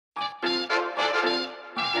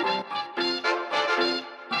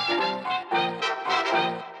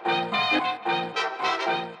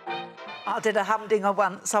did a humdinger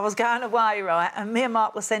once. I was going away, right, and me and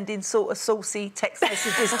Mark were sending sort of saucy text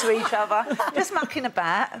messages to each other, just mucking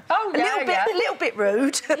about. Oh, yeah, a little bit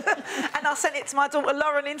rude. And I sent it to my daughter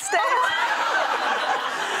Lauren instead.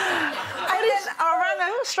 And then I rang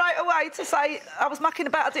her straight away to say I was mucking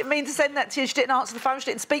about. I didn't mean to send that to you. She didn't answer the phone. She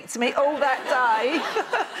didn't speak to me all that day.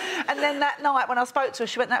 And then that night when I spoke to her,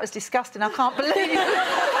 she went, "That was disgusting. I can't believe it." I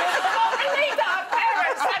can't believe that our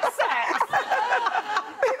parents had sex.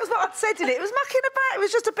 It was what I'd said in it. It was mucking about. It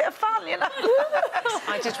was just a bit of fun, you know.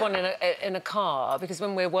 I did one in a car, because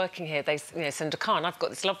when we're working here, they send a car, and I've got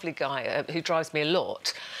this lovely guy who drives me a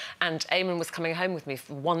lot, and Eamon was coming home with me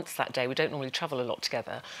for once that day. We don't normally travel a lot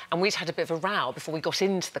together, and we'd had a bit of a row before we got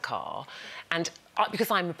into the car, and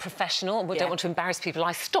because I'm a professional and don't want to embarrass people,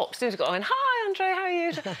 I stopped. As soon as I got on, "Hi, Andre, how are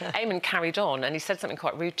you?" Eamon carried on, and he said something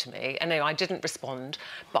quite rude to me, and no, I didn't respond,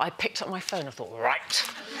 but I picked up my phone. I thought, right,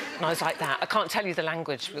 and I was like that. I can't tell you the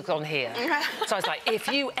language on here. So I was like, if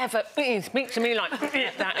you ever speak to me like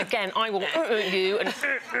that again, I will you, and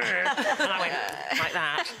I went like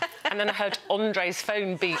that. And then I heard Andre's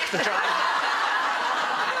phone beep, the driver.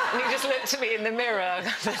 And he just looked at me in the mirror,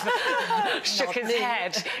 shook his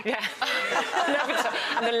head. Yeah.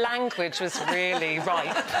 And the language was really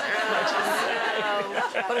ripe.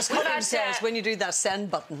 But as Colin says, when you do that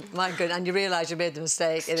send button, my goodness, and you realise you made the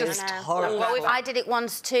mistake, it is horrible. Well, I did it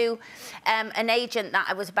once to an agent that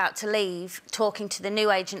I was about to leave, talking to the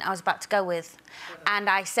new agent I was about to go with. And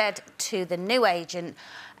I said to the new agent,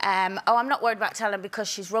 "Oh, I'm not worried about telling her because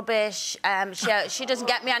she's rubbish. She doesn't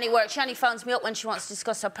get me any work. She only phones me up when she wants to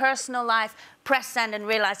discuss her personal life." Press send and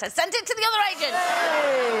realised I sent it to the other agent.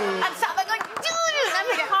 Hey. And sat there going,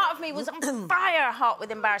 and the heart of me was on fire hot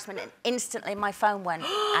with embarrassment. And instantly my phone went,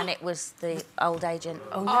 and it was the old agent.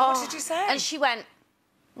 Oh, no. What did you say? And she went,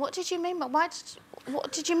 "What did you mean by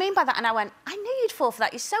what did you mean by that?" And I went, "I knew you'd fall for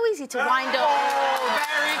that. You're so easy to wind up." Oh,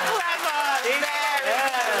 very clever. Very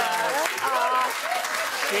clever.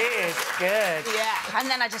 She is good. Yeah. And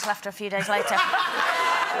then I just left her a few days later.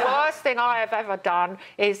 The worst thing I have ever done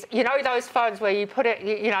is, you know those phones where you put it,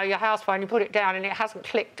 you know, your house phone, you put it down and it hasn't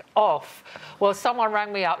clicked off? Well, someone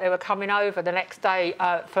rang me up. They were coming over the next day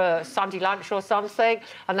for Sunday lunch or something,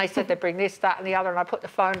 and they said they'd bring this, that and the other, and I put the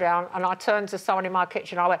phone down and I turned to someone in my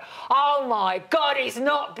kitchen. I went, "Oh, my God, he's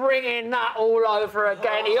not bringing that all over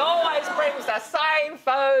again. He always brings the same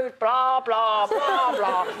food, blah, blah, blah,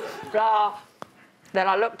 blah, blah." Then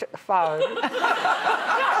I looked at the phone. It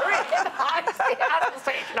hasn't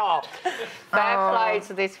switched off. Fair play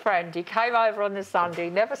to this friend. He came over on the Sunday,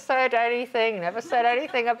 never said anything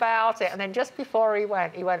about it. And then just before he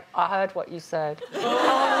went, "I heard what you said."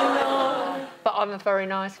 Oh, no. But I'm a very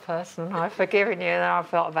nice person. I've forgiven you, and I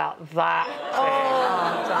felt about that.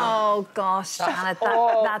 Oh gosh, Janet,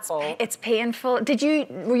 it's painful.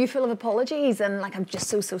 Were you full of apologies and like, "I'm just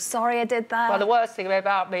so sorry I did that"? Well, the worst thing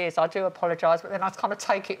about me is I do apologise, but then I kind of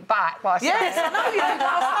take it back by saying... Yes, I know you did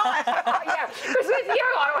last night. Yeah, because with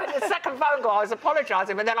you, I went the second phone call, I was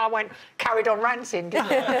apologising, but then I carried on ranting,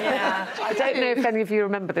 didn't I? Yeah. I don't know if any of you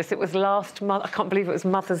remember this. It was I can't believe it was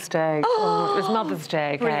Mother's Day. Oh, it was Mother's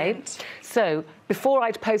Day, OK? Brilliant. So, before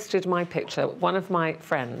I'd posted my picture, one of my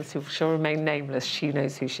friends, who shall remain nameless, she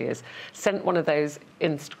knows who she is, sent one of those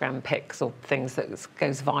Instagram pics or things that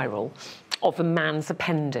goes viral of a man's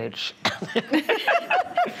appendage.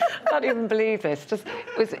 I can't even believe this. It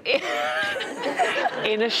was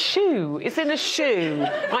in a shoe. It's in a shoe.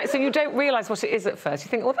 Right, so you don't realise what it is at first. You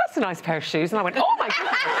think, "Well, that's a nice pair of shoes." And I went, "Oh, my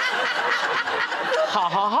goodness." Ha,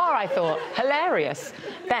 ha, ha, I thought. Hilarious.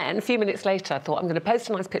 Then, a few minutes later, I thought, I'm going to post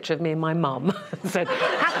a nice picture of me and my mum. Said,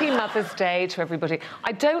 "Happy Mother's Day to everybody."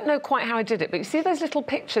 I don't know quite how I did it, but you see those little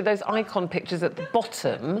pictures, those icon pictures at the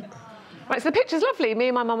bottom? Right, so the picture's lovely, me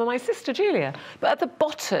and my mum and my sister, Julia. But at the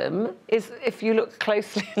bottom is, if you look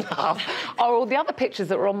closely enough, are all the other pictures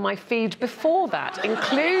that were on my feed before that,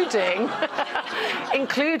 including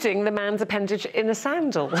the man's appendage in a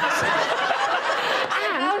sandal.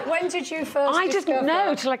 When did you first I didn't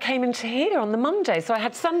know till I came into here on the Monday. So I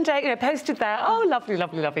had Sunday, posted there. Oh, lovely,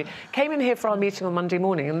 lovely, lovely. Came in here for our meeting on Monday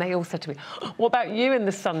morning, and they all said to me, "What about you in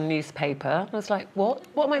the Sun newspaper?" I was like, "What?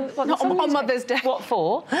 What am I?" What, Not on Mother's Day. What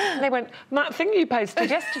for? And they went, "That thing you posted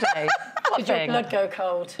yesterday." What Did thing? your blood go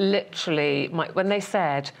cold? Literally, when they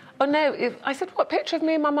said, "Oh no," I said, "What picture of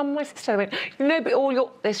me and my mum and my sister?" They went, "No,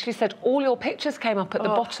 but she said all your pictures came up at the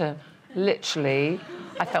bottom." Literally,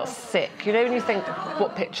 I felt sick. You know when you think,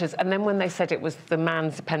 what pictures? And then when they said it was the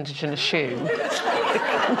man's appendage in a shoe. No.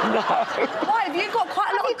 Why, have you got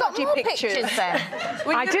quite a lot you got more pictures then?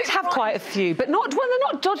 I did have quite a few, but not, well,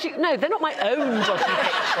 they're not dodgy. No, they're not my own dodgy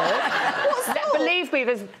pictures. Believe me,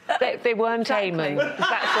 they weren't Eamon.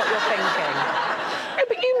 That's what you're thinking. No,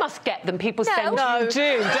 but you must get them. People send you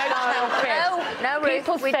do. Don't tell Chris. No, Ruth,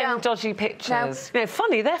 people we send don't. dodgy pictures. No.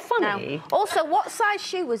 Funny, they're funny. No. Also, what size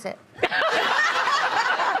shoe was it?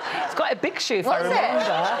 It's quite a big shoe, if I Was it?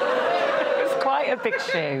 remember. It's quite a big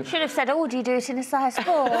shoe. Should have said, oh, do you do it in a size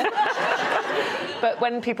 4? But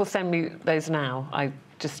when people send me those now, I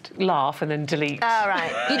just laugh and then delete. All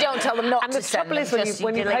right. You don't tell them not And to the send trouble them. is,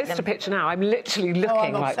 when you post a picture now, I'm literally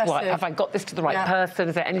looking like, what, have I got this to the right person?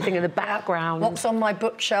 Is there anything in the background? What's on my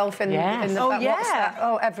bookshelf in the back? What's that?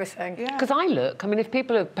 Oh, everything. Because I look, I mean, if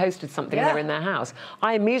people have posted something and they're in their house,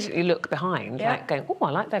 I immediately look behind, like going, oh,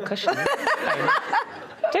 I like their cushion.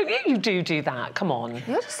 Don't you do that? Come on.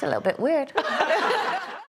 You're just a little bit weird.